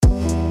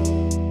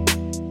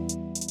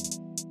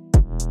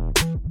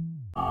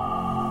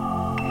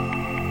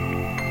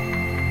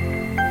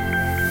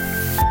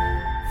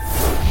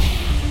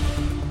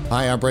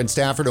Hi, I'm Brent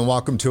Stafford, and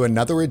welcome to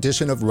another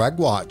edition of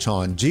RegWatch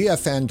on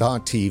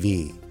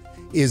GFN.TV.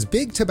 Is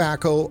big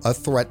tobacco a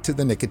threat to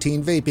the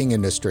nicotine vaping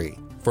industry?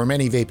 For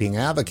many vaping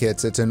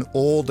advocates, it's an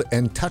old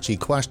and touchy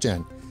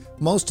question.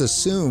 Most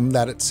assume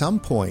that at some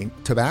point,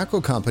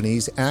 tobacco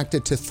companies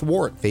acted to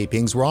thwart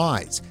vaping's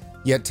rise.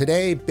 Yet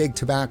today, big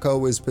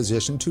tobacco is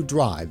positioned to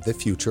drive the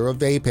future of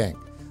vaping.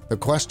 The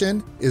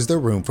question, is there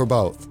room for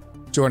both?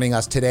 Joining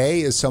us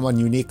today is someone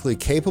uniquely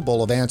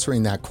capable of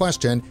answering that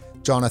question,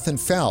 Jonathan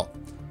Fell.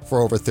 For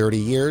over 30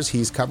 years,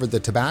 he's covered the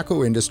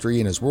tobacco industry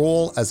in his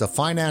role as a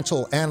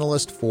financial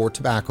analyst for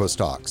tobacco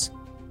stocks.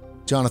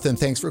 Jonathan,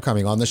 thanks for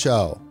coming on the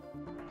show.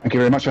 Thank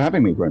you very much for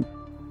having me, Brent.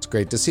 It's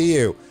great to see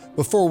you.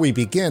 Before we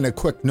begin, a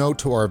quick note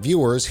to our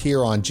viewers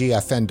here on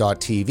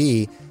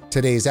GFN.TV.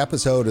 Today's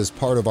episode is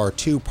part of our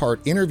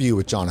two-part interview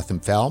with Jonathan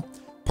Fell.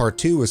 Part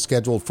 2 is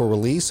scheduled for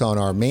release on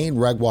our main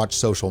RegWatch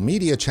social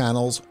media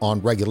channels on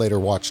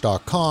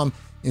regulatorwatch.com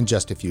in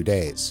just a few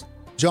days.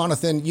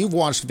 Jonathan, you've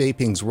watched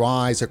vaping's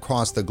rise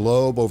across the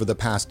globe over the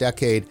past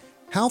decade.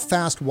 How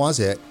fast was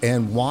it,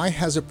 and why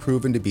has it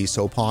proven to be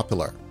so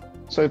popular?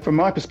 So from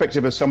my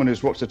perspective as someone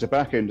who's watched the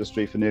tobacco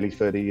industry for nearly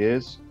 30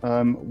 years,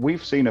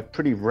 we've seen a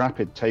pretty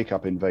rapid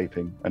take-up in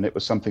vaping, and it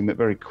was something that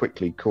very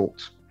quickly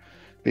caught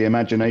the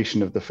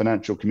imagination of the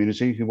financial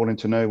community who wanted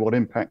to know what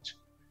impact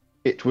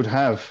it would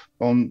have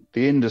on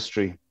the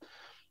industry.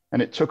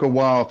 And it took a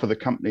while for the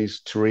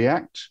companies to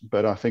react,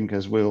 but I think,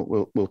 as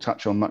we'll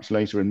touch on much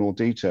later in more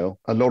detail,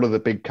 a lot of the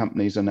big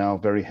companies are now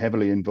very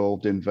heavily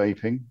involved in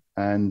vaping,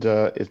 and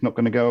it's not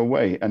going to go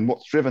away. And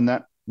what's driven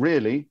that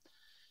really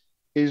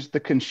is the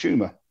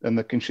consumer, and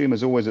the consumer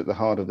is always at the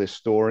heart of this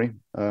story.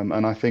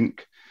 And I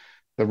think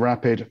the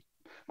rapid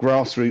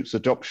grassroots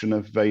adoption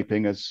of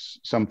vaping as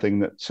something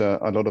that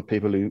a lot of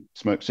people who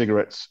smoke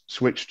cigarettes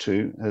switch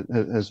to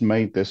has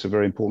made this a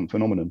very important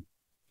phenomenon.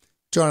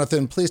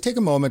 Jonathan, please take a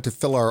moment to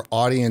fill our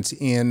audience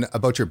in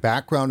about your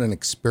background and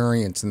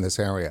experience in this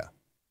area.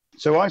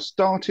 So I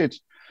started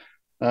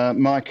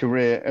my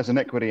career as an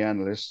equity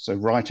analyst, so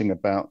writing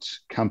about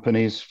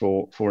companies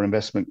for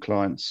investment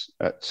clients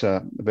at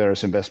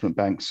various investment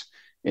banks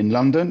in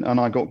London. And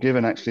I got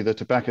given actually the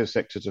tobacco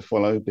sector to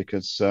follow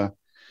because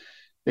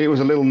it was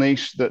a little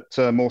niche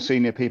that more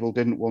senior people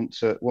didn't want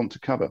to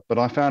cover. But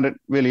I found it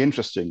really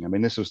interesting. I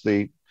mean, this was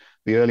the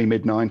early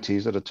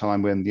mid-90s, at a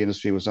time when the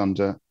industry was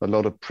under a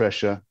lot of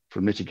pressure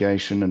from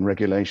litigation and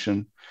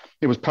regulation.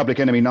 It was public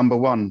enemy number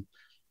one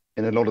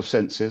in a lot of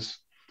senses.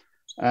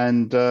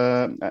 And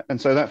so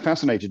that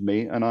fascinated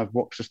me. And I've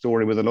watched the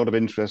story with a lot of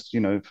interest,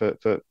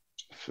 for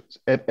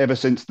ever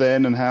since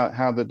then, and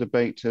how the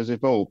debate has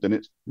evolved. And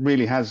it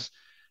really has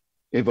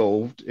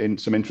evolved in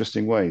some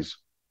interesting ways.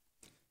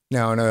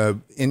 Now,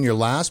 in your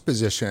last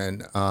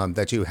position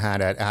that you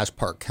had at Ash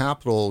Park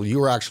Capital, you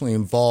were actually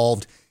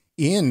involved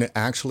in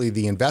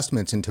the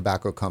investments in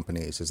tobacco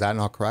companies. Is that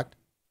not correct?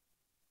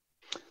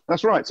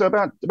 That's right. So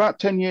about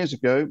 10 years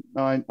ago,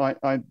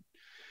 I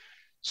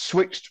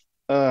switched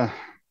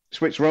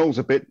roles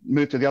a bit,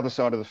 moved to the other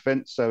side of the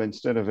fence. So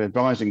instead of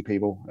advising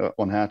people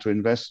on how to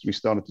invest, we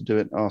started to do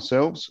it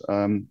ourselves.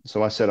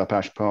 So I set up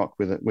Ash Park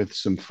with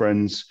some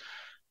friends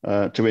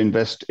to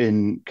invest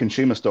in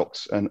consumer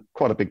stocks, and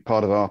quite a big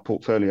part of our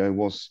portfolio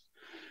was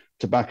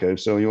tobacco.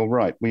 So you're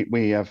right.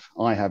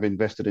 I have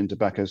invested in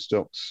tobacco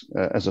stocks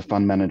as a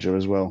fund manager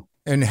as well.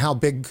 And how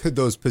big could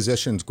those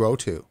positions grow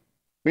to?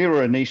 We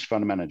were a niche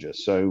fund manager.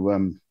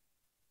 So,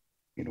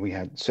 we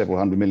had several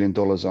 $100 million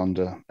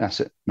under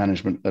asset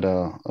management at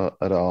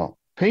our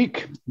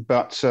peak.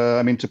 But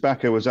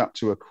tobacco was up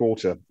to a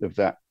quarter of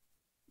that.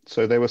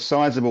 So there were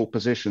sizable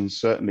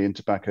positions, certainly in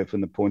tobacco, from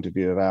the point of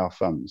view of our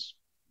funds.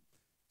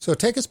 So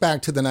take us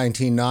back to the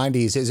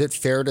 1990s. Is it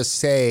fair to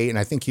say, and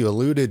I think you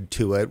alluded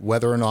to it,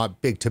 whether or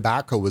not big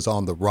tobacco was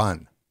on the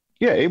run?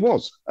 Yeah, it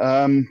was.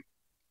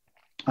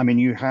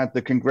 You had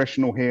the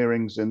congressional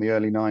hearings in the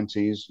early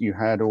 90s. You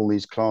had all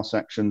these class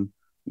action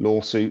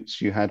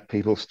lawsuits. You had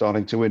people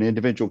starting to win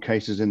individual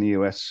cases in the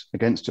US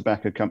against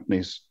tobacco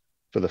companies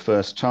for the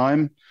first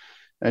time.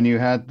 And you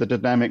had the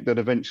dynamic that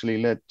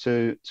eventually led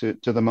to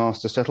the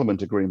master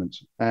settlement agreement.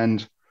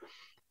 And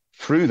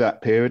through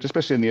that period,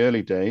 especially in the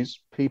early days,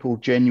 people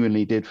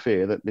genuinely did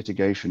fear that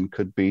litigation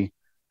could be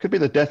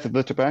the death of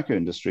the tobacco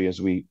industry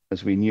as we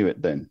knew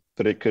it then,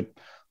 that it could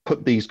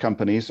put these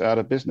companies out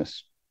of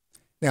business.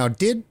 Now,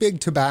 did big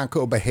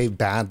tobacco behave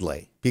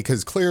badly?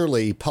 Because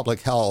clearly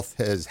public health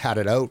has had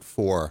it out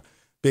for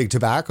big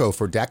tobacco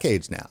for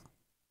decades now.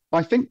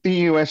 I think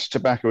the US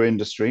tobacco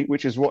industry,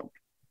 which is what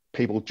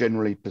people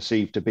generally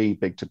perceive to be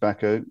big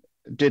tobacco,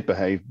 did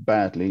behave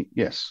badly.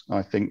 Yes,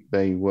 I think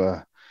they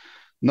were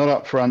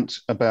not upfront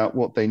about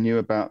what they knew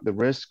about the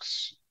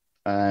risks,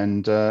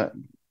 and I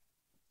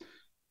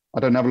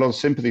don't have a lot of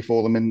sympathy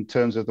for them in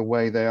terms of the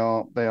way they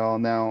are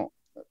now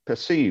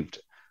perceived.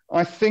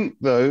 I think,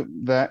 though,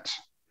 that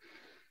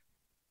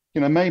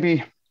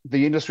maybe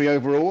the industry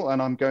overall, and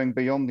I'm going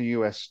beyond the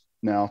US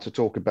now to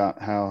talk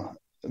about how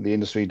the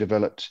industry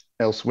developed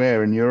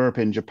elsewhere in Europe,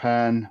 in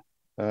Japan,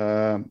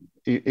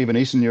 even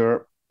Eastern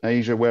Europe,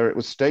 Asia, where it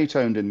was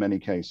state-owned in many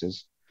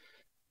cases.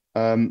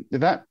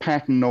 That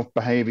pattern of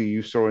behavior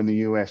you saw in the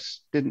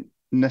US didn't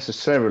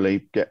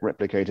necessarily get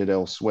replicated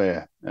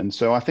elsewhere. And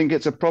so I think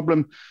it's a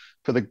problem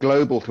for the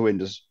global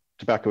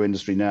tobacco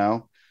industry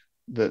now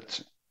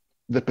that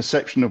the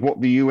perception of what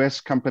the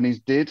US companies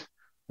did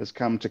has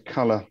come to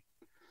color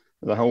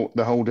the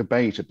whole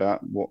debate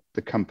about what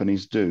the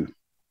companies do.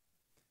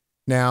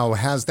 Now,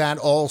 has that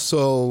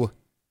also,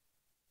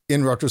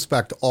 in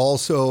retrospect,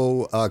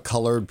 also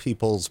colored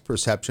people's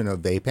perception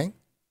of vaping?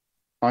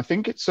 I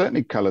think it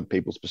certainly colored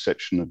people's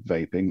perception of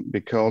vaping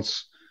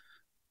because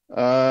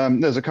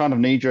there's a kind of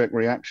knee-jerk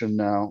reaction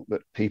now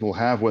that people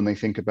have when they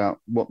think about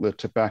what the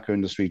tobacco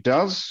industry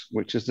does,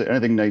 which is that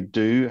anything they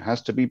do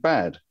has to be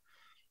bad.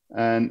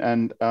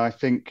 And I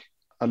think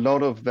a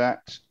lot of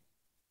that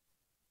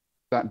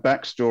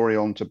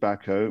backstory on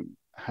tobacco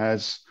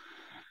has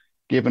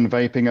given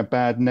vaping a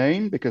bad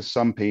name because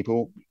some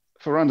people,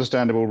 for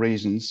understandable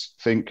reasons,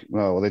 think,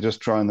 well, they're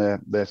just trying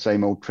their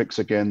same old tricks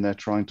again. They're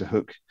trying to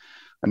hook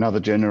another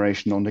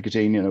generation on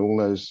nicotine, all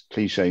those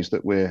cliches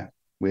that we're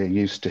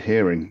used to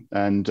hearing.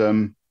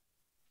 And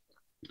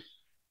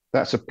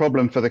that's a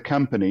problem for the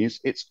companies.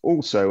 It's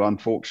also,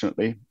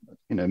 unfortunately,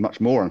 much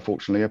more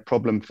unfortunately, a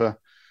problem for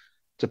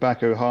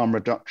tobacco harm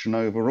reduction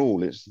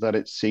overall. It's that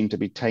it's seen to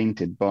be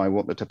tainted by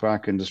what the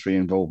tobacco industry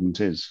involvement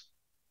is.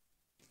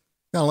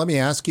 Now, let me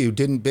ask you,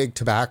 didn't Big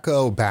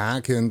Tobacco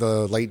back in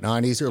the late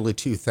 90s, early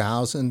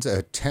 2000s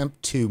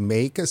attempt to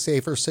make a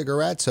safer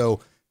cigarette?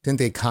 So didn't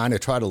they kind of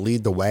try to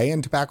lead the way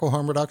in tobacco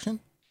harm reduction?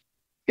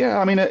 Yeah,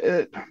 I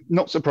mean,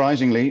 not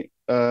surprisingly,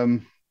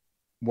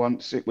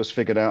 once it was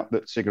figured out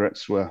that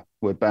cigarettes were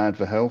bad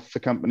for health, the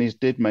companies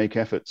did make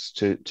efforts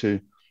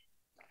to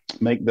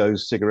make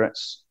those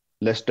cigarettes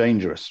less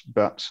dangerous.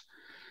 But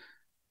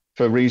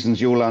for reasons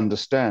you'll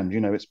understand,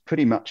 it's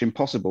pretty much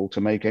impossible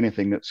to make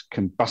anything that's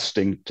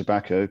combusting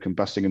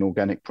an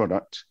organic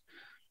product,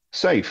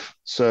 safe.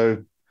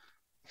 So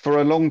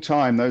for a long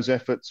time, those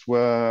efforts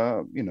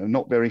were,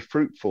 not very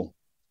fruitful.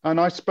 And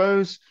I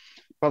suppose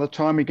by the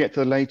time we get to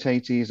the late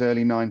 80s,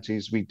 early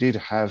 90s, we did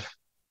have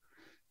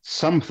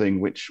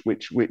something which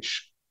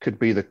could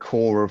be the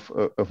core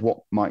of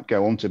what might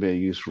go on to be a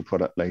useful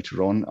product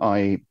later on,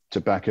 i.e.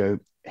 tobacco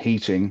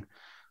heating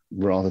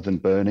rather than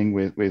burning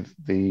with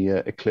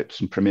the Eclipse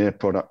and Premier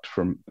product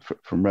from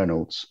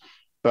Reynolds.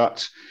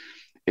 But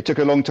it took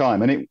a long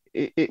time. And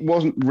it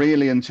wasn't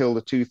really until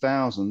the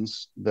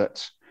 2000s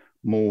that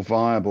more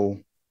viable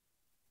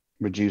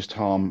reduced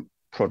harm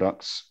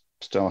products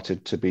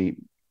started to be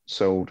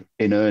sold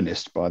in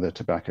earnest by the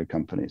tobacco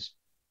companies.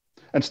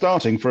 And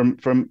starting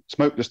from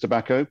smokeless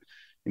tobacco,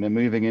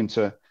 moving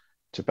into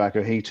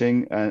tobacco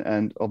heating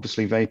and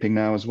obviously vaping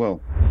now as well.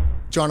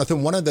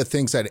 Jonathan, one of the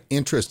things that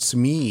interests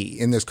me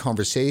in this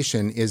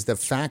conversation is the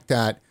fact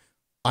that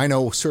I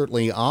know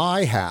certainly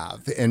I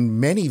have, and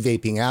many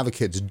vaping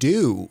advocates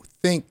do,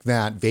 think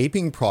that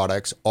vaping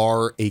products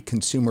are a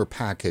consumer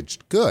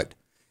packaged good,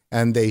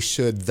 and they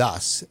should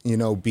thus,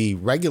 be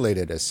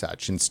regulated as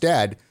such.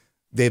 Instead,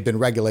 they've been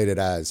regulated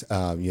as,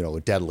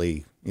 a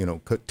deadly,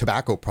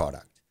 tobacco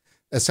product.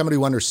 As somebody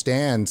who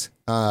understands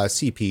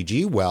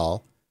CPG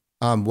well,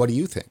 what do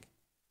you think?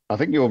 I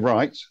think you're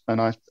right.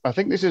 And I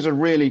think this is a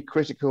really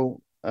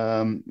critical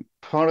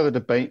part of the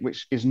debate,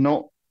 which is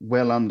not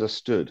well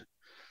understood.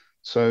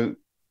 So,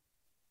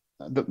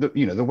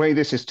 the way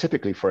this is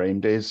typically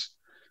framed is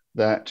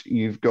that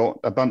you've got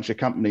a bunch of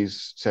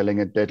companies selling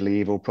a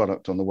deadly evil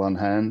product on the one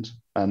hand,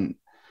 and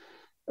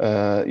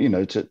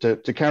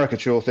to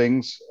caricature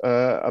things,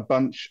 a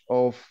bunch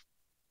of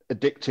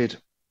addicted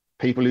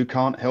people who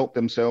can't help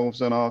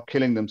themselves and are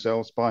killing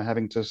themselves by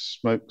having to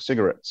smoke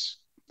cigarettes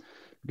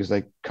because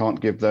they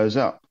can't give those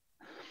up.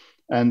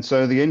 And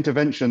so the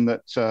intervention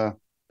that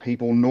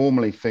people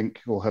normally think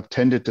or have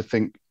tended to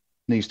think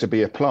needs to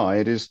be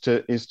applied is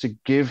to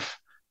give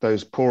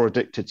those poor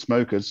addicted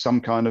smokers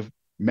some kind of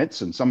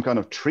medicine, some kind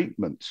of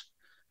treatment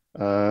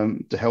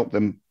to help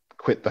them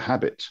quit the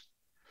habit.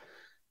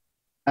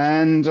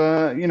 And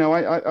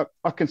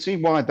I can see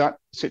why that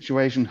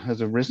situation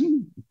has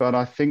arisen, but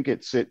I think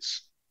it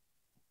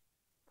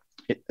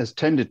has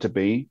tended to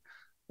be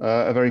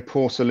a very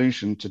poor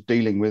solution to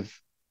dealing with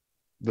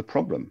the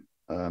problem.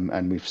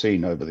 And we've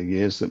seen over the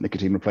years that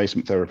nicotine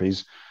replacement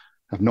therapies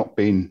have not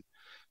been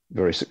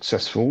very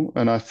successful.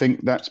 And I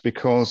think that's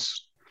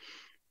because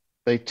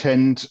they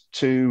tend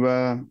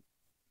to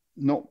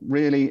not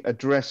really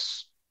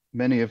address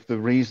many of the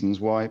reasons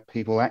why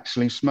people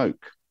actually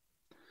smoke.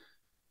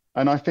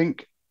 And I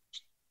think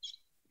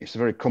it's a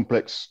very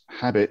complex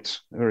habit,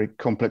 a very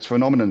complex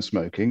phenomenon,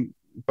 smoking.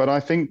 But I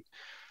think,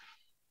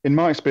 in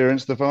my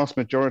experience, the vast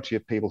majority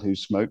of people who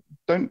smoke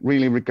don't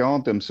really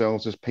regard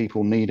themselves as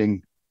people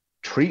needing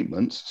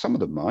treatments. Some of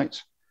them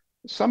might.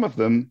 Some of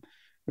them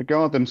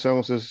regard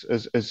themselves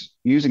as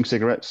using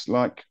cigarettes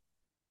like,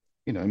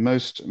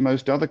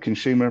 most other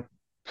consumer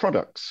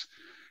products.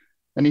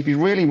 And if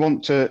you really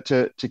want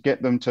to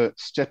get them to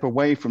step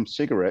away from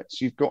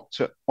cigarettes, you've got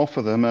to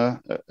offer them a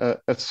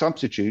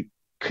substitute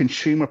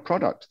consumer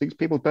product. These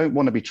people don't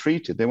want to be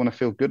treated. They want to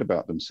feel good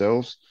about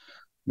themselves.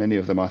 Many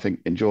of them, I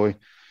think, enjoy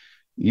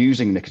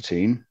using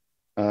nicotine.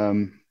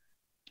 And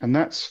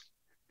that's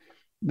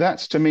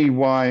to me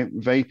why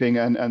vaping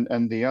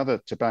and the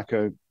other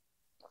tobacco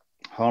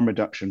harm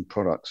reduction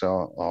products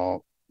are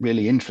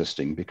really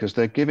interesting, because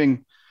they're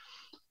giving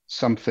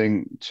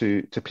something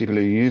to people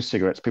who use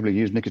cigarettes, people who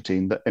use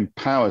nicotine, that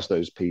empowers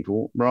those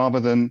people rather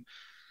than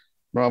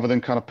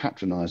kind of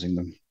patronizing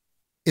them.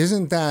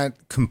 Isn't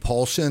that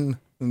compulsion,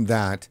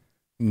 that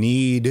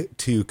need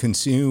to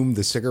consume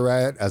the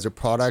cigarette as a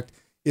product,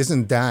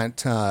 isn't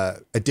that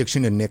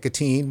addiction to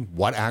nicotine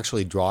what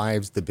actually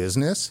drives the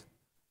business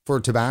for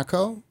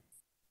tobacco?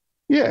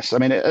 Yes, I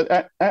mean,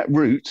 at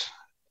root,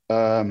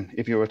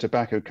 if you're a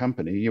tobacco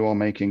company, you are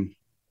making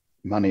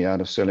money out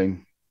of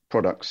selling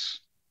products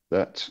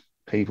that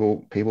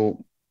people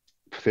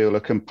feel a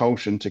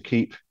compulsion to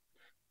keep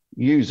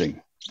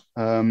using.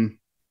 Um,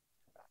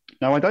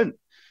 Now,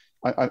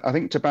 I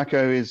think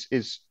tobacco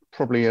is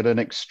probably at an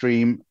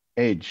extreme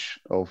edge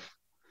of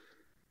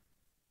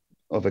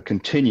a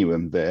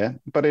continuum there,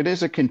 but it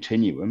is a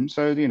continuum.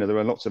 So, there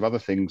are lots of other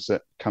things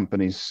that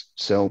companies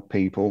sell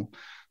people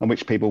and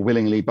which people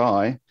willingly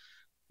buy,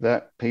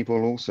 that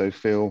people also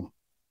feel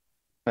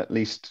at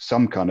least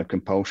some kind of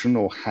compulsion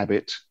or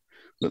habit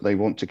that they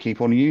want to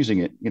keep on using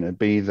it,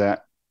 be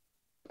that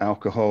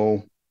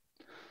alcohol,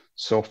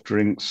 soft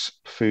drinks,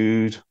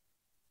 food,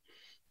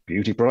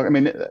 beauty product. I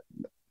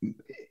mean,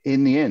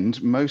 in the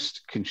end,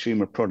 most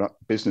consumer product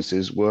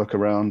businesses work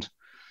around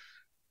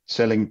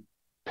selling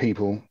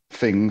people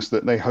things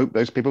that they hope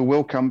those people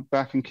will come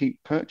back and keep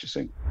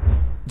purchasing.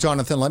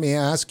 Jonathan, let me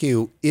ask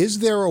you, is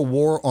there a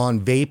war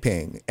on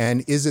vaping,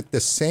 and is it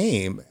the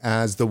same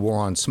as the war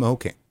on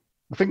smoking?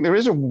 I think there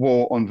is a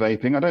war on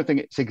vaping. I don't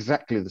think it's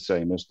exactly the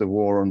same as the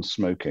war on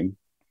smoking,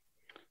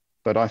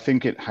 but I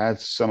think it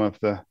has some of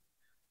the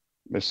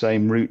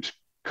same root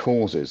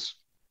causes.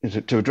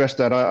 To address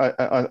that,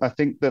 I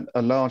think that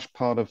a large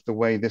part of the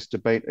way this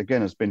debate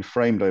again has been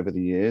framed over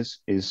the years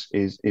is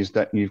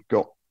that you've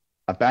got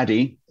a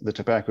baddie, the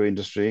tobacco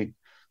industry,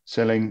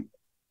 selling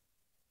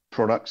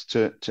products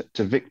to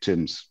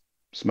victims,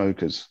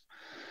 smokers,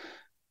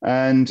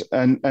 and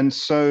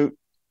so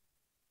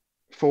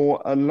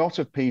for a lot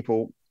of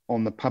people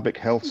on the public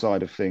health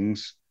side of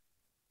things,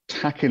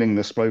 tackling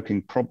the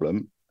smoking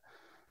problem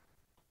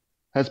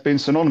has been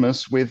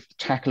synonymous with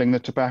tackling the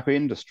tobacco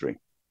industry.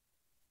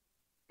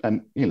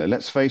 And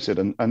let's face it,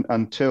 and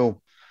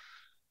until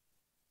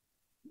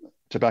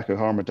tobacco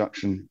harm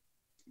reduction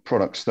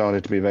products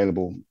started to be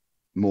available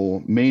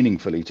more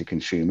meaningfully to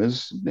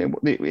consumers,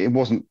 it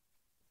wasn't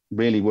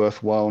really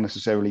worthwhile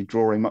necessarily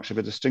drawing much of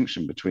a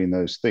distinction between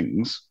those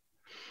things.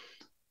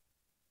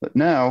 But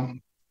now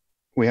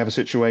we have a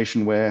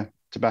situation where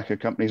tobacco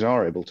companies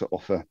are able to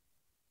offer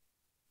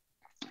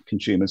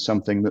consumers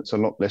something that's a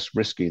lot less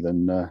risky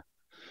than a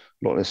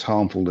lot less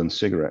harmful than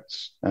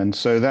cigarettes. And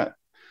so that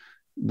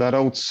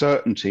old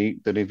certainty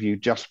that if you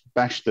just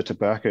bashed the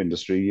tobacco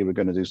industry, you were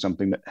going to do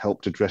something that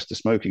helped address the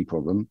smoking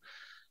problem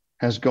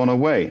has gone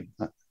away.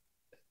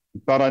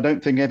 But I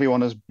don't think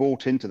everyone has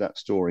bought into that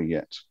story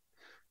yet.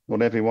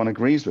 Not everyone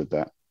agrees with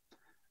that.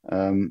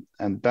 And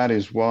that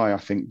is why I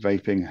think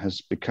vaping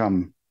has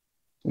become,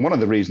 one of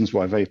the reasons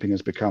why vaping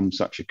has become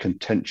such a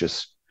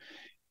contentious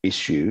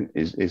issue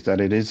is that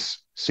it is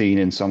seen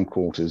in some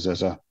quarters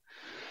as a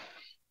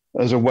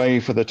way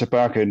for the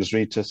tobacco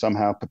industry to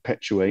somehow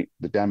perpetuate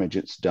the damage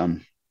it's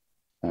done.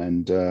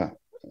 And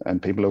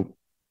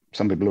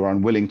some people are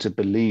unwilling to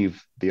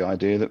believe the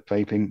idea that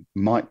vaping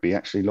might be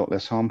actually a lot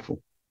less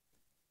harmful.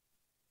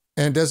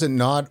 And does it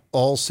not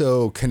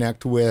also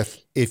connect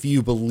with, if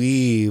you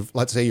believe,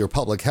 let's say you're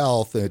public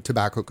health, a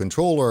tobacco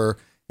controller,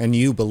 and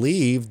you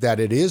believe that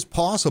it is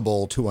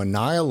possible to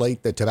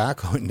annihilate the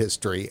tobacco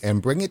industry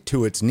and bring it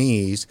to its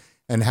knees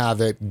and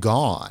have it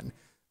gone,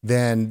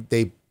 then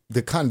the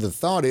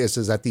thought is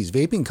that these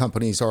vaping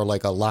companies are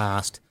like a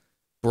last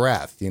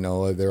breath,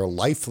 they're a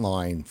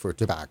lifeline for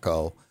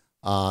tobacco.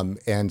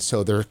 And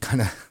so they're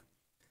kind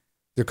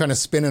of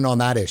spinning on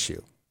that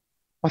issue.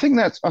 I think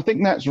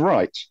that's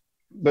right.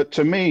 But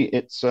to me,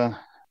 it's a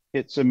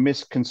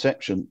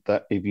misconception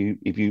that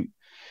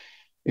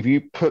if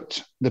you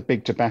put the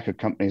big tobacco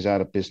companies out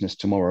of business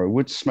tomorrow,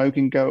 would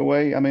smoking go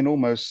away? I mean,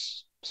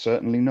 almost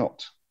certainly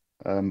not.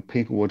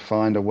 People would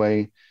find a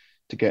way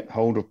to get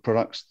hold of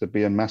products. There'd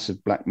be a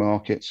massive black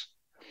market.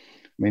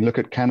 I mean, look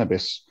at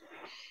cannabis.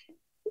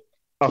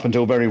 Up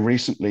until very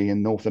recently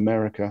in North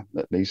America,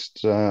 at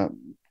least,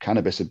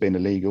 cannabis had been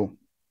illegal.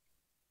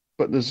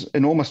 But there's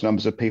enormous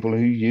numbers of people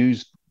who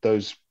use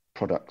those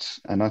products.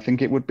 And I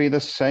think it would be the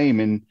same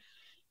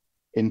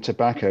in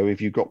tobacco. If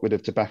you got rid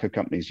of tobacco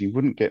companies, you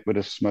wouldn't get rid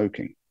of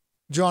smoking.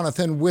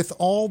 Jonathan, with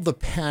all the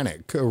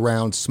panic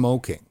around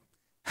smoking,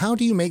 how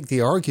do you make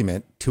the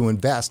argument to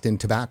invest in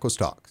tobacco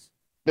stocks?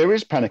 There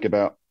is panic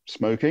about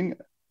smoking,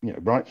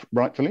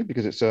 rightfully,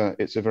 because it's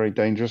a very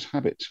dangerous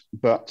habit.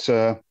 But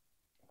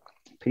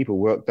people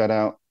worked that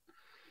out,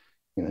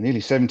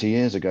 nearly 70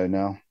 years ago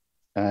now,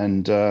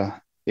 and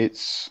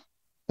it's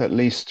at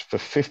least for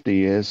 50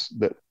 years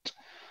that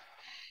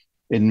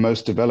in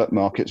most developed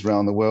markets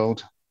around the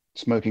world,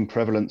 smoking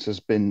prevalence has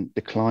been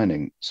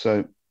declining.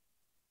 So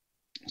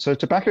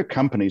tobacco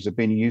companies have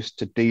been used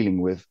to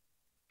dealing with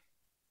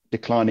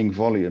declining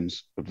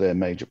volumes of their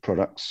major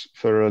products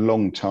for a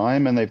long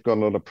time, and they've got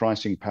a lot of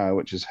pricing power,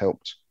 which has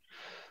helped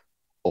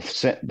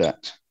offset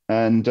that.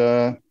 And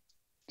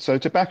so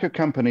tobacco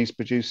companies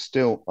produce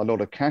still a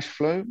lot of cash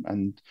flow,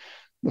 and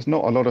there's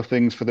not a lot of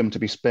things for them to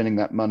be spending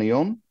that money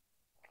on.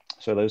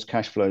 So those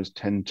cash flows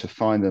tend to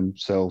find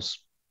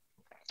themselves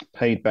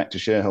paid back to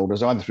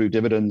shareholders either through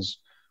dividends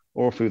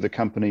or through the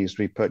companies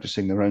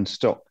repurchasing their own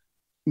stock.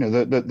 You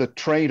know, the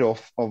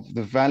trade-off of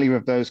the value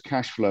of those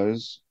cash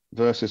flows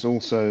versus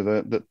also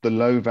the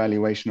low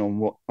valuation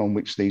on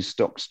which these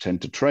stocks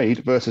tend to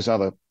trade versus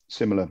other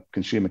similar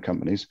consumer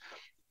companies,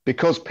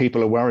 because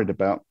people are worried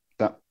about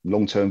that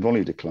long-term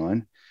volume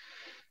decline,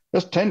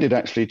 has tended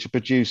actually to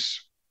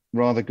produce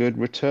rather good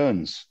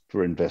returns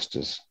for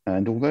investors.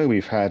 And although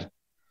we've had,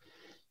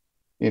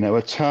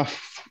 a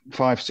tough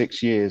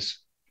 5-6 years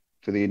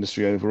for the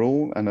industry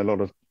overall and a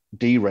lot of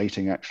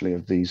derating actually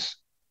of these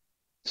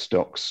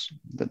stocks,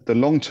 the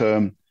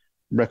long-term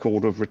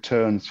record of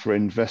returns for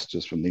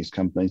investors from these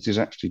companies is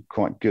actually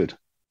quite good.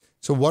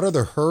 So what are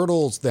the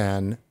hurdles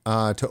then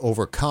to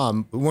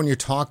overcome when you're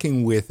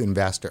talking with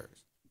investors?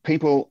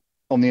 People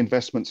on the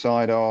investment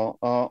side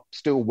are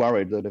still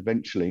worried that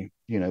eventually,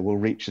 we'll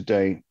reach a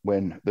day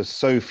when there's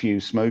so few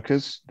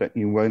smokers that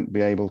you won't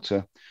be able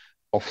to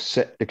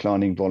offset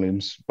declining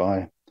volumes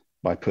by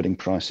putting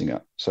pricing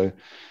up. So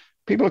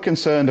people are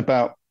concerned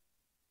about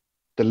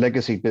the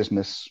legacy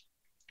business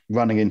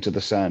running into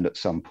the sand at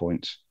some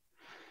point.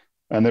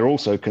 And they're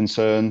also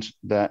concerned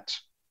that,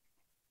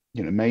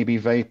 maybe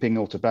vaping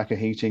or tobacco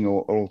heating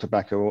or oral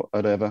tobacco or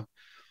whatever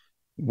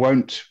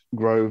won't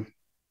grow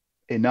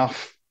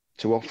enough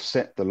to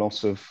offset the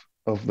loss of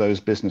those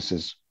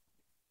businesses,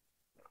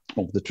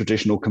 of the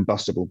traditional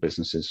combustible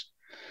businesses.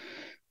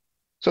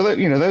 So that,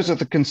 those are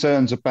the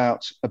concerns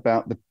about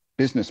the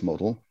business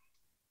model.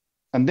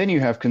 And then you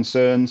have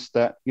concerns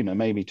that,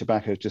 maybe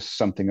tobacco is just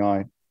something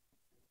I,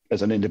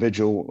 as an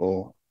individual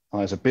or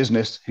I as a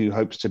business who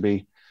hopes to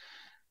be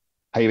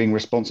behaving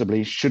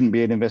responsibly, shouldn't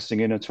be investing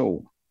in at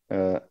all.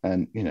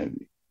 And,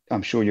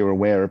 I'm sure you're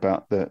aware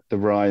about the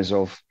rise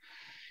of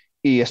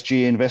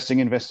ESG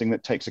investing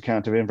that takes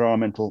account of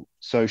environmental,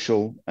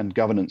 social, and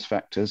governance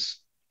factors.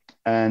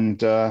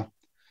 And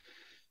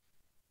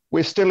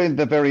we're still in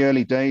the very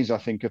early days, I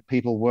think, of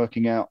people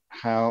working out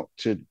how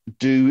to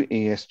do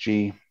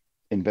ESG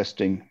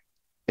investing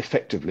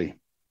effectively.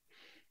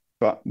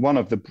 But one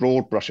of the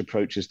broad brush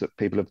approaches that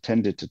people have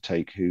tended to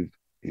take who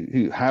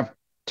have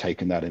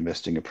taken that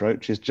investing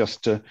approach is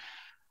just to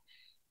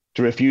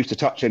refuse to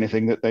touch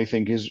anything that they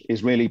think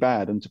is really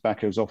bad. And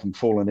tobacco's often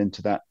fallen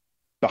into that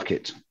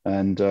bucket.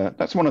 And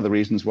that's one of the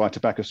reasons why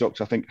tobacco stocks,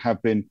 I think,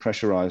 have been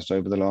pressurized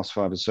over the last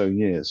 5 or so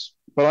years.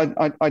 But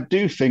I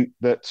do think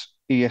that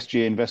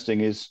ESG investing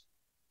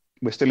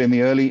we're still in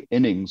the early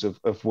innings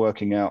of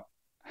working out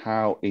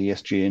how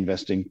ESG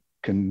investing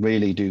can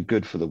really do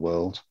good for the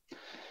world.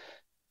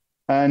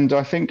 And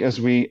I think as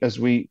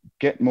we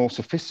get more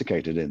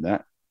sophisticated in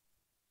that,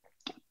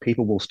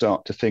 people will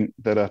start to think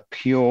that a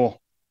pure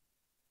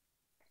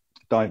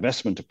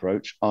divestment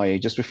approach, i.e.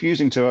 just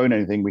refusing to own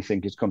anything we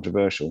think is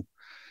controversial,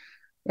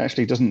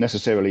 actually doesn't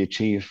necessarily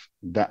achieve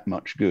that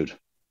much good.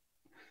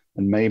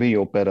 And maybe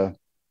you're better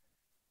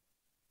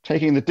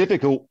taking the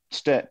difficult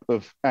step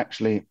of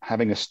actually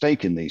having a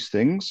stake in these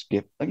things.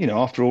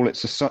 After all,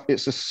 it's a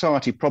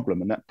society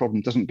problem, and that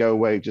problem doesn't go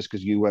away just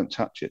because you won't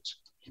touch it.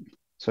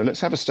 So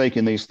let's have a stake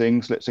in these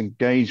things. Let's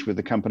engage with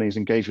the companies,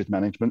 engage with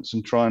managements,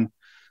 and try and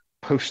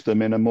push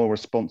them in a more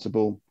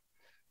responsible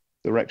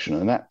direction.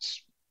 And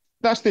that's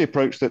the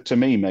approach that, to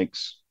me,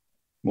 makes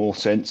more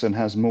sense and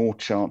has more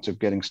chance of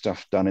getting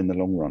stuff done in the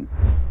long run.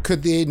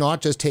 Could they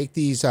not just take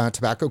these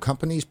tobacco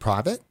companies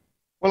private?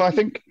 Well, I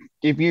think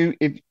if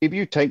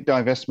you take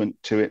divestment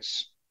to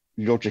its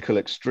logical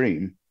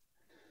extreme,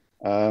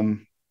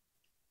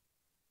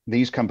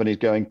 these companies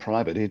going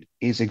private, it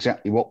is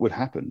exactly what would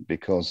happen,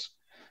 because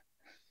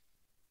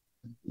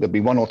there'd be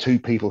 1 or 2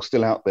 people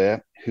still out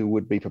there who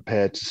would be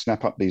prepared to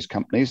snap up these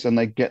companies, and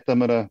they get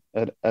them at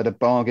a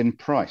bargain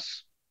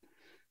price.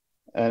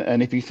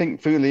 And if you think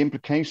through the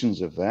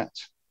implications of that,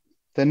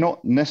 they're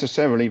not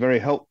necessarily very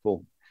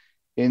helpful,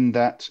 in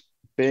that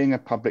being a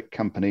public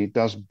company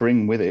does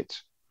bring with it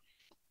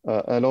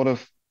a lot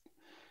of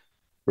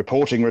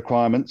reporting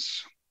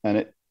requirements, and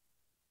it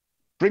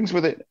brings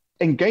with it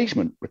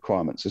engagement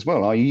requirements as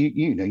well.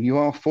 You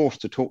are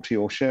forced to talk to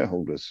your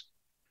shareholders,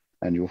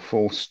 and you're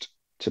forced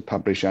to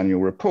publish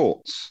annual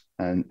reports,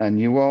 and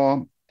you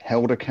are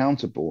held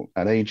accountable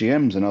at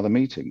AGMs and other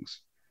meetings.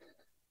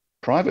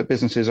 Private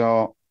businesses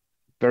are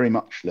very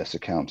much less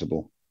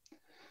accountable,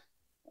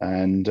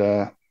 and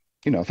I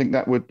think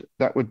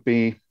that'd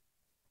be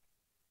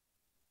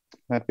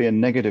a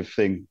negative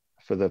thing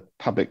for the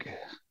public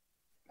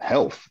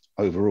health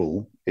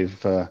overall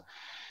if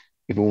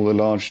all the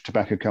large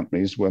tobacco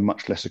companies were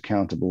much less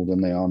accountable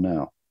than they are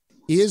now.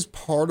 Is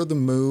part of the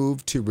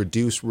move to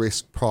reduce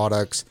risk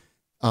products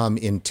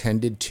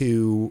intended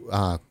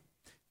to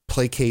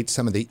placate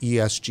some of the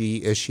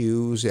ESG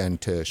issues and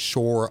to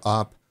shore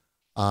up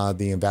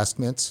the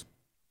investments?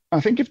 I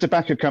think if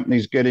tobacco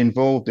companies get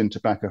involved in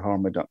tobacco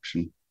harm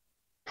reduction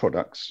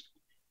products,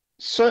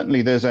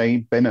 certainly there's a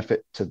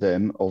benefit to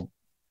them of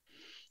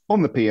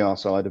on the PR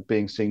side of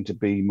being seen to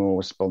be more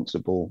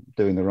responsible,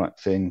 doing the right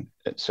thing,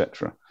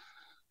 etc.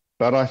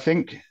 But I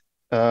think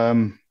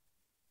it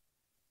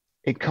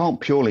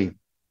can't purely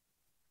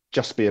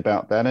just be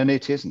about that, and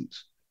it isn't.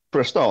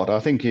 For a start, I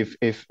think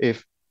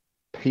if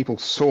people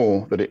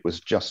saw that it was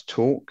just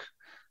talk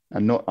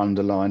and not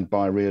underlined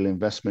by real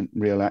investment,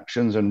 real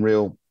actions, and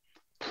real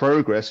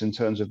progress in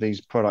terms of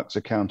these products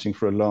accounting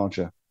for a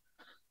larger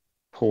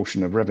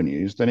portion of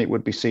revenues, then it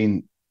would be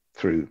seen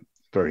through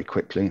very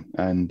quickly.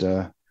 And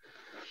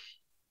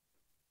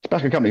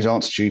tobacco companies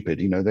aren't stupid.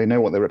 They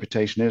know what their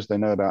reputation is. They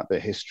know about their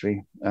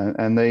history,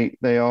 and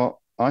they are,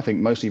 I think,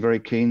 mostly very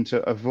keen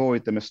to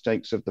avoid the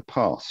mistakes of the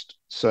past.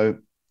 So,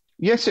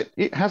 yes,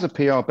 it has a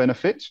PR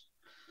benefit,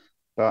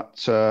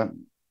 but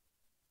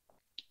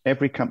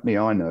every company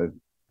I know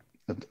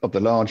of the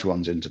large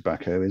ones in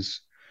tobacco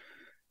is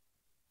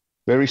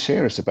very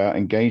serious about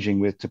engaging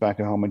with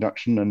tobacco harm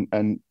reduction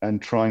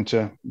and trying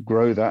to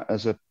grow that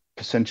as a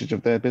percentage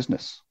of their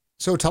business.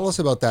 So tell us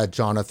about that,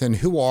 Jonathan.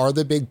 Who are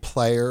the big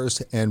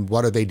players and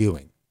what are they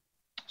doing?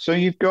 So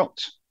you've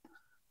got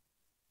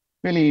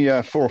really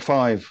 4 or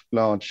 5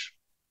 large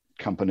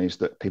companies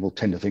that people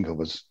tend to think of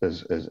as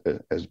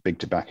big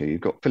tobacco.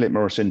 You've got Philip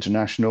Morris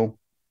International,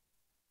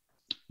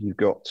 you've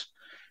got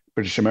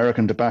British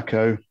American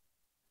Tobacco,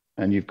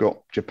 and you've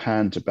got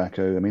Japan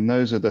Tobacco. I mean,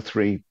 those are the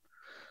 3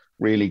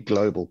 really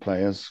global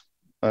players.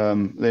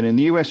 Then in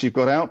the US, you've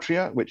got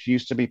Altria, which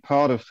used to be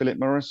part of Philip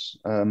Morris,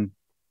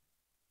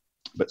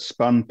 but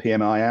spun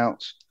PMI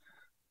out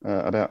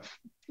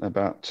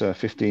about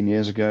 15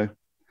 years ago.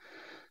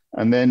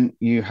 And then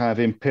you have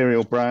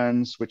Imperial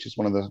Brands, which is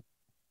one of the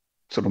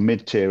sort of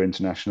mid-tier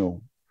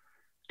international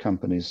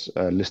companies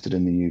listed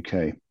in the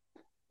UK.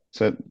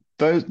 So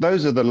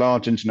those are the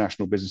large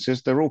international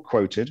businesses. They're all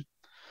quoted,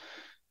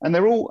 and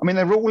they're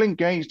all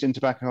engaged in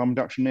tobacco harm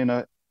reduction in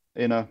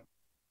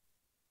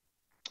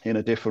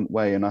a different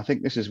way. And I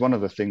think this is one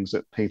of the things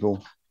that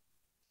people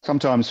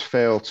sometimes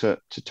fail to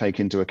take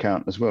into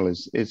account as well.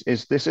 Is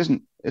this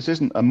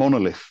isn't a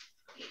monolith,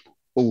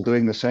 all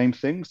doing the same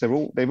things.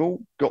 They've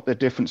all got their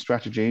different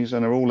strategies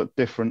and are all at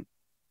different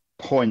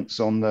points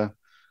on the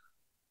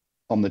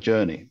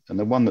journey. And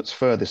the one that's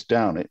furthest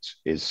down it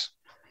is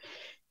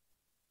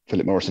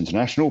Philip Morris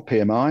International,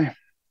 PMI.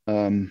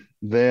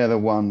 They're the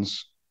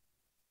ones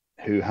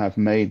who have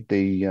made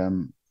the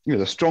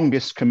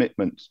strongest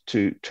commitment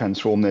to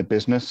transform their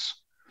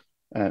business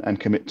and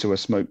commit to a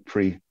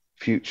smoke-free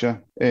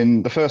future.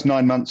 In the first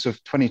 9 months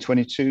of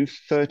 2022,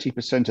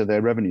 30% of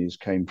their revenues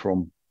came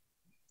from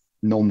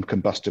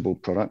non-combustible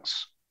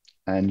products.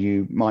 And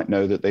you might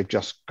know that they've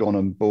just gone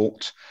and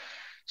bought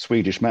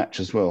Swedish Match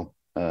as well,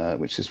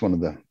 which is one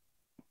of the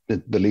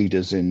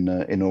leaders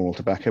in oral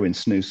tobacco, in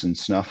snus and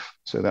snuff.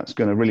 So that's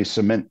going to really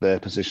cement their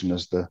position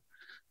as the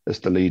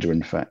leader,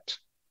 in fact.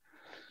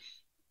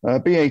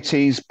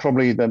 BAT's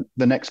probably the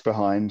next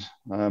behind.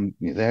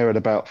 They're at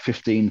about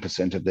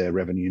 15% of their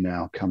revenue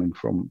now coming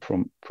from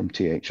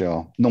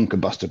THR,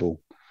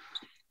 non-combustible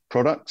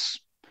products.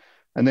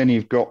 And then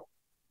you've got,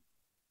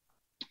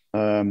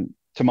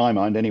 to my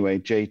mind anyway,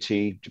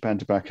 JT, Japan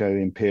Tobacco,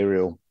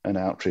 Imperial, and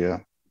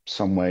Altria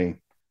some way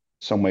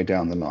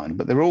down the line.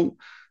 But they're all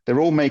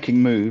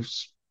making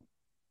moves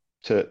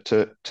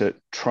to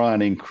try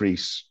and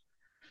increase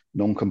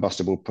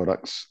non-combustible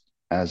products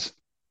as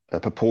a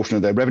proportion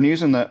of their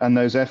revenues, and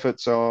those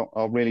efforts are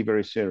really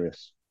very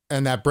serious.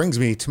 And that brings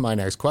me to my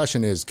next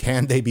question: is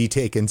can they be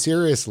taken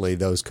seriously,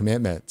 those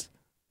commitments?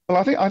 Well,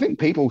 I think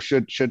people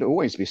should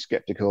always be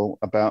skeptical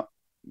about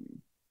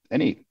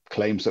any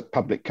claims that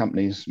public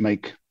companies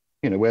make,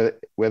 whether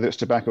it's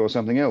tobacco or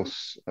something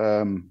else,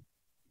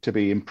 to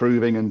be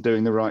improving and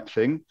doing the right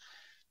thing.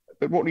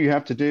 But what you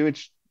have to do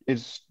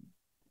is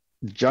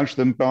judge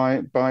them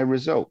by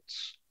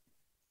results.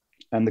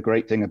 And the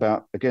great thing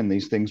about, again,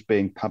 these things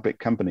being public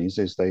companies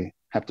is they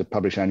have to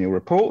publish annual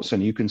reports,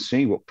 and you can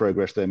see what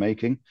progress they're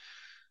making.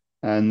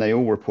 And they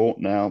all report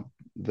now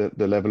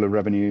the level of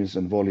revenues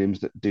and volumes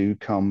that do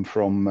come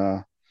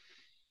from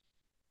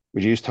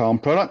reduced harm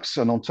products.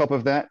 And on top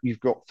of that,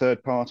 you've got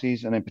third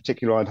parties. And in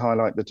particular, I'd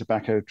highlight the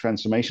Tobacco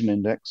Transformation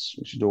Index,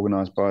 which is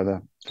organized by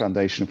the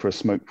Foundation for a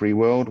Smoke-Free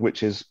World,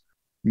 which is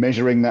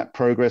measuring that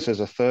progress as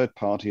a third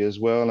party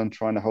as well and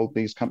trying to hold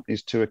these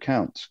companies to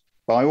account.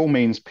 By all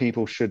means,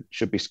 people should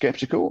be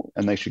skeptical,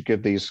 and they should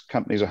give these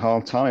companies a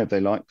hard time if they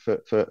like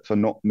for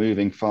not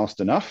moving fast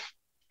enough.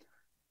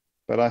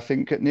 But I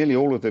think at nearly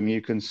all of them,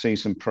 you can see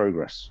some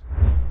progress.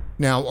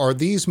 Now, are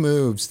these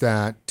moves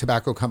that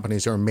tobacco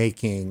companies are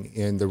making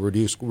in the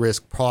reduced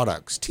risk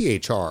products,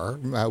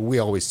 THR, we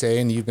always say,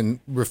 and you've been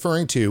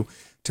referring to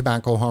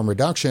tobacco harm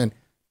reduction,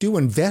 do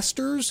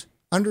investors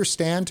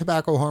understand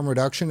tobacco harm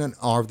reduction, and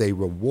are they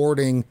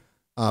rewarding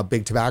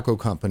big tobacco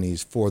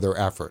companies for their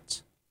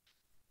efforts?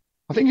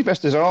 I think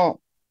investors are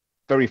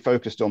very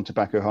focused on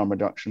tobacco harm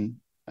reduction,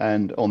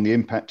 and on the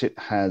impact it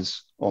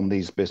has on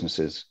these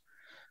businesses.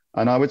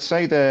 And I would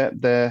say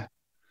the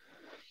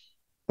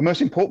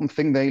most important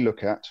thing they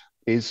look at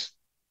is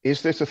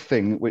this a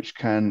thing which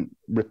can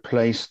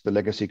replace the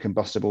legacy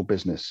combustible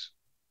business?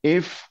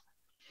 If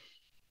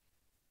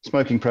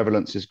smoking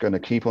prevalence is going to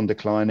keep on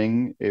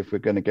declining, if we're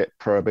going to get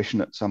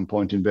prohibition at some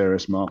point in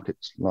various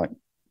markets like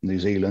New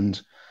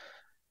Zealand,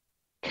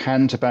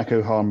 can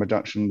tobacco harm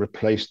reduction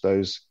replace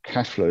those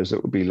cash flows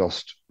that would be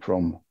lost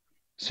from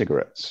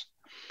cigarettes?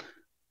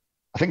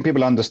 I think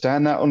people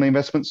understand that on the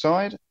investment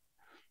side.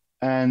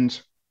 And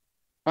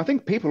I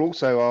think people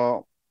also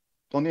are,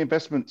 on the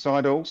investment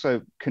side, are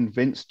also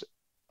convinced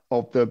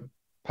of the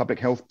public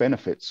health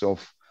benefits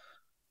of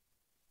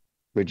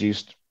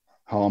reduced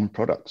harm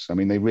products. I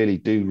mean, they really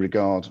do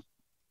regard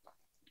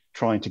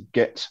trying to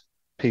get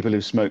people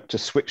who smoke to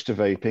switch to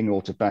vaping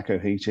or tobacco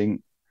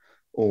heating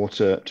or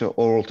to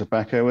oral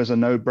tobacco as a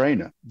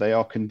no-brainer. They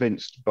are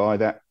convinced by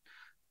that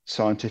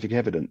scientific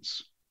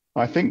evidence.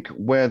 I think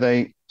where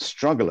they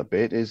struggle a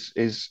bit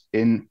is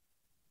in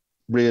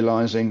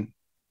realizing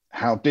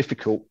how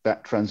difficult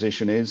that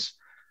transition is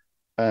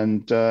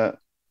and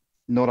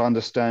not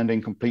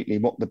understanding completely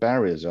what the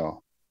barriers are.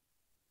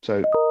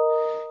 So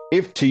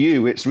if to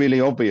you it's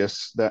really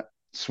obvious that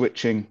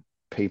switching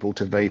people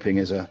to vaping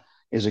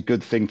is a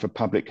good thing for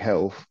public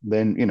health,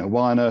 then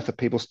why on earth are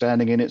people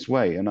standing in its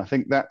way? And I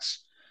think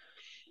that's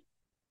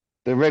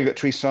the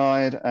regulatory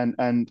side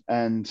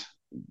and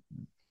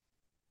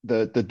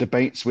the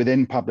debates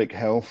within public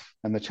health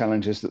and the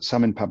challenges that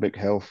some in public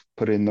health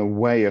put in the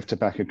way of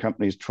tobacco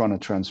companies trying to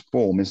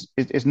transform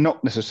is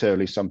not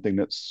necessarily something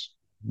that's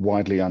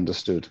widely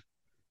understood.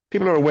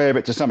 People are aware of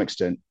it to some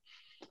extent,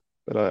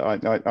 but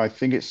I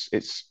think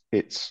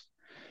it's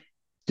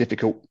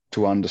difficult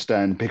to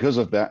understand because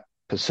of that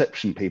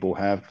perception people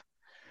have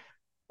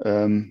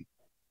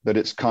that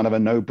it's kind of a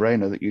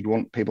no-brainer that you'd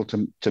want people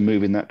to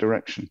move in that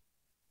direction.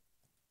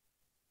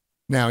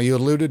 Now, you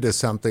alluded to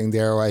something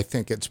there I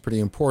think it's pretty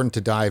important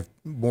to dive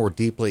more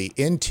deeply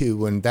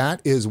into, and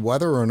that is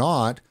whether or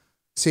not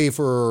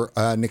safer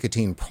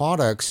nicotine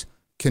products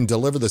can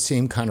deliver the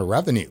same kind of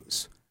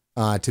revenues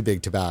to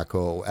big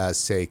tobacco as,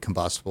 say,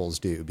 combustibles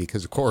do.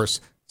 Because, of course,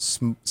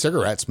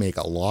 cigarettes make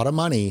a lot of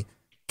money.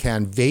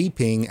 Can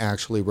vaping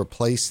actually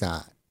replace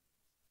that?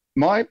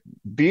 My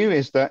view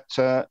is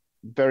that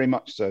very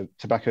much so.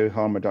 Tobacco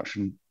harm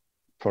reduction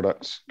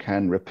products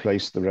can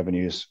replace the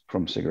revenues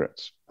from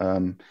cigarettes.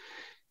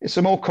 It's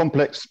a more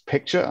complex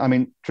picture. I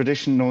mean,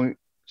 traditional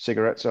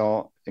cigarettes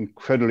are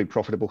incredibly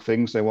profitable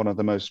things. They're one of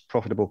the most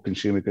profitable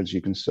consumer goods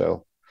you can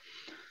sell.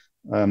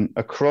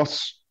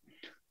 Across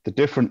the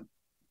different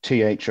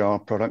THR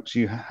products,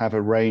 you have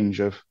a range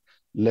of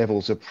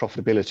levels of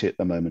profitability at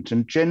the moment.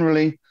 And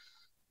generally,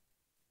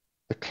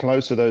 the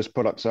closer those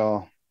products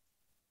are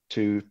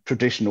to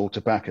traditional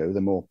tobacco,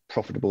 the more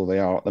profitable they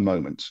are at the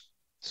moment.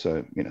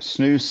 So,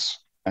 snus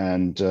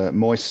and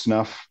moist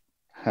snuff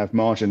have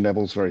margin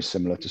levels very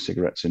similar to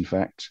cigarettes, in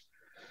fact.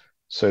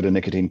 So do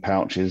nicotine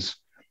pouches.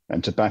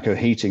 And tobacco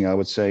heating, I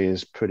would say,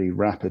 is pretty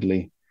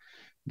rapidly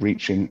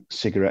reaching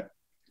cigarette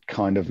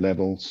kind of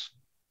levels.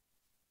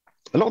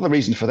 A lot of the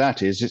reason for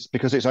that is it's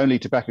because it's only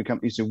tobacco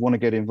companies who want to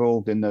get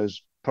involved in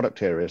those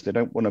product areas. They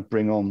don't want to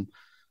bring on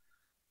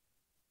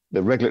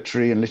the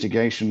regulatory and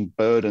litigation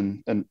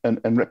burden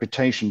and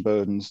reputation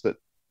burdens that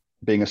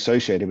being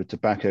associated with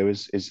tobacco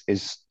is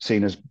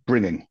seen as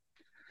bringing.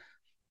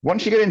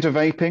 Once you get into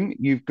vaping,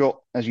 you've got,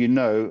 as you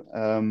know,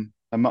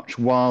 a much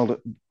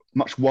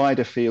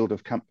wider field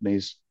of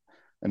companies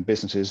and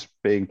businesses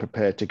being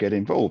prepared to get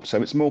involved.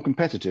 So it's more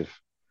competitive.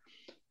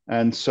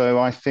 And so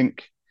I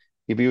think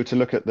if you were to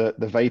look at the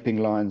vaping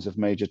lines of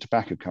major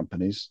tobacco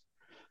companies,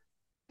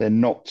 they're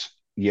not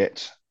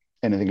yet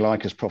anything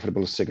like as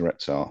profitable as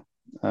cigarettes are.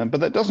 But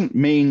that doesn't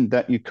mean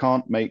that you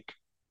can't make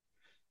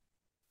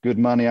good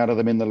money out of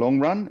them in the long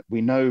run.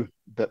 We know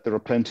that there are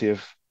plenty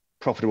of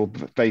profitable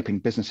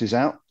vaping businesses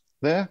out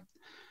there.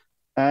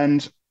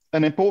 And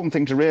an important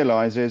thing to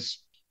realize is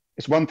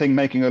it's one thing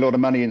making a lot of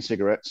money in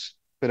cigarettes,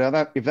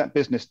 but if that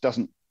business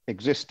doesn't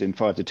exist in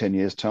 5 to 10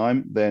 years'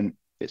 time, then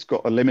it's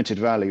got a limited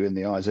value in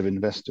the eyes of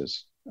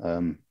investors.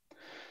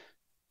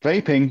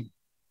 Vaping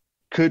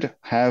could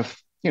have,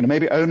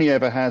 maybe only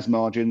ever has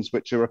margins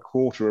which are a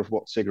quarter of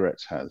what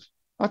cigarettes have.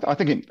 I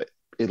think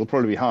it'll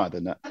probably be higher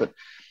than that. But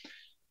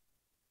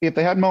if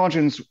they had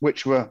margins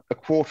which were a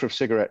quarter of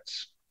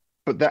cigarettes,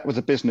 but that was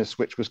a business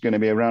which was going to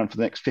be around for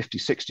the next 50,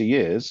 60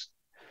 years,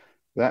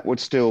 that would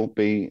still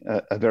be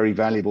a very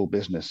valuable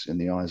business in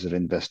the eyes of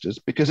investors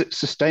because it's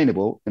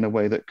sustainable in a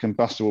way that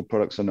combustible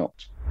products are not.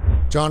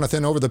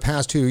 Jonathan, over the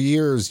past 2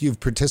 years,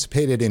 you've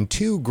participated in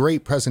 2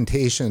 great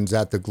presentations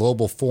at the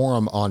Global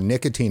Forum on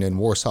Nicotine in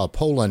Warsaw,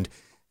 Poland.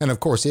 And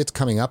of course, it's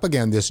coming up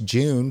again this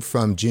June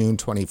from June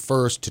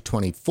 21st to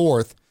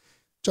 24th.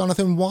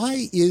 Jonathan,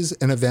 why is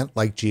an event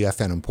like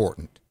GFN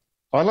important?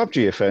 I love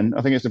GFN.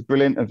 I think it's a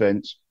brilliant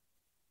event.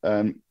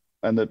 And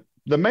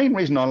the main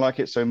reason I like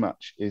it so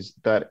much is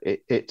that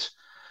it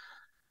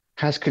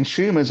has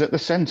consumers at the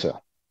center.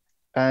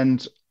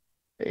 And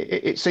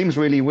it seems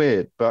really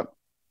weird, but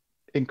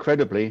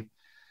incredibly,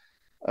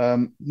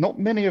 not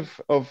many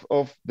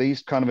of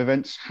these kind of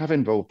events have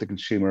involved the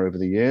consumer over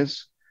the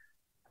years.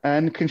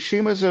 And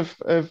consumers have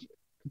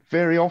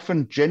very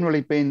often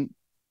generally been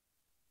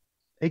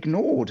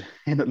ignored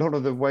in a lot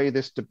of the way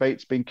this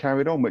debate's been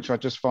carried on, which I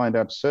just find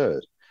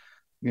absurd.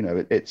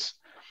 It's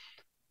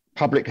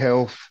public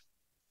health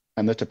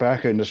and the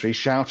tobacco industry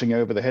shouting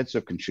over the heads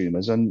of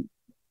consumers and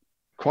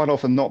quite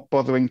often not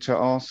bothering to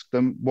ask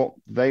them what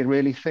they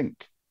really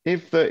think.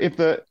 If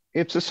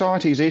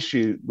society's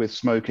issue with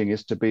smoking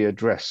is to be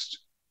addressed,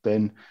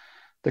 then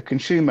the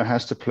consumer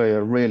has to play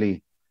a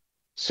really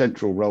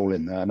central role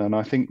in that. And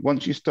I think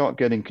once you start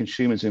getting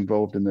consumers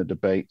involved in the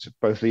debate,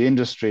 both the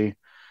industry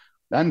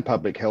and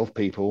public health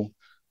people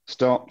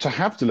start to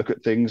have to look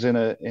at things in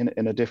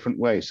a different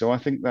way. So I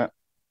think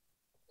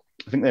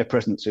their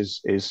presence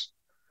is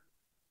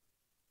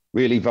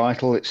really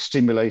vital. It's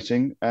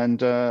stimulating,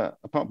 and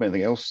apart from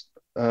anything else,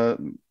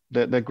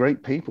 they're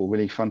great people,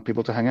 really fun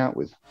people to hang out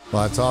with.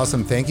 Well, that's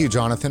awesome. Thank you,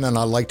 Jonathan. And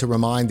I'd like to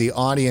remind the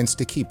audience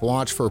to keep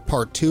watch for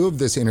part 2 of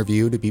this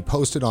interview to be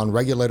posted on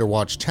Regulator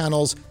Watch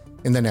channels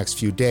in the next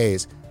few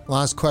days.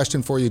 Last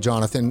question for you,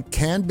 Jonathan.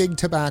 Can big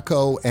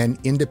tobacco and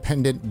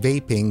independent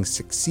vaping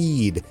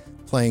succeed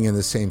playing in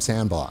the same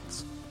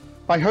sandbox?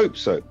 I hope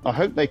so. I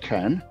hope they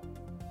can.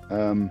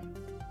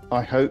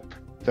 I hope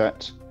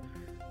that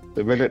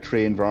the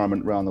regulatory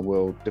environment around the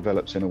world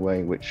develops in a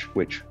way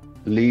which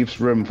leaves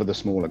room for the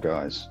smaller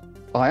guys.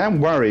 I am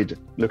worried,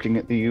 looking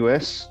at the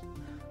US,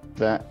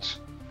 that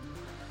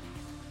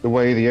the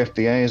way the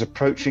FDA is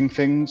approaching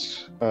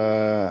things,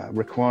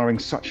 requiring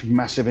such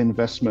massive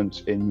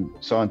investment in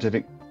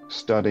scientific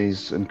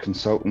studies and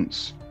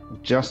consultants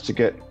just to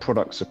get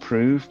products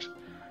approved,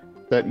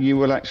 that you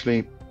will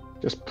actually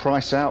just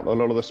price out a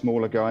lot of the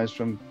smaller guys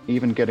from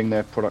even getting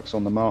their products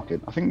on the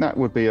market. I think that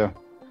would be a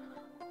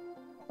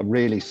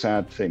really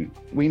sad thing.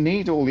 We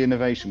need all the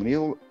innovation, we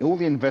need all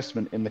the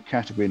investment in the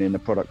category and in the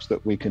products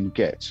that we can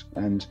get.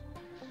 And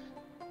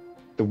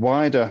the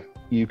wider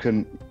you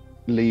can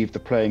leave the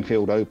playing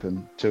field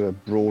open to a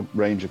broad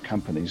range of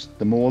companies,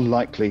 the more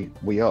likely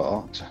we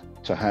are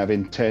to have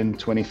in 10,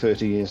 20,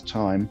 30 years'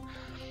 time,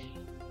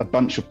 a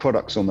bunch of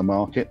products on the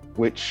market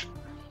which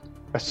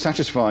are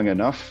satisfying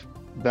enough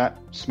that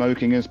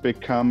smoking has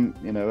become,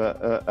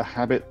 a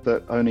habit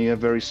that only a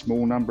very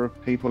small number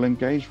of people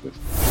engage with.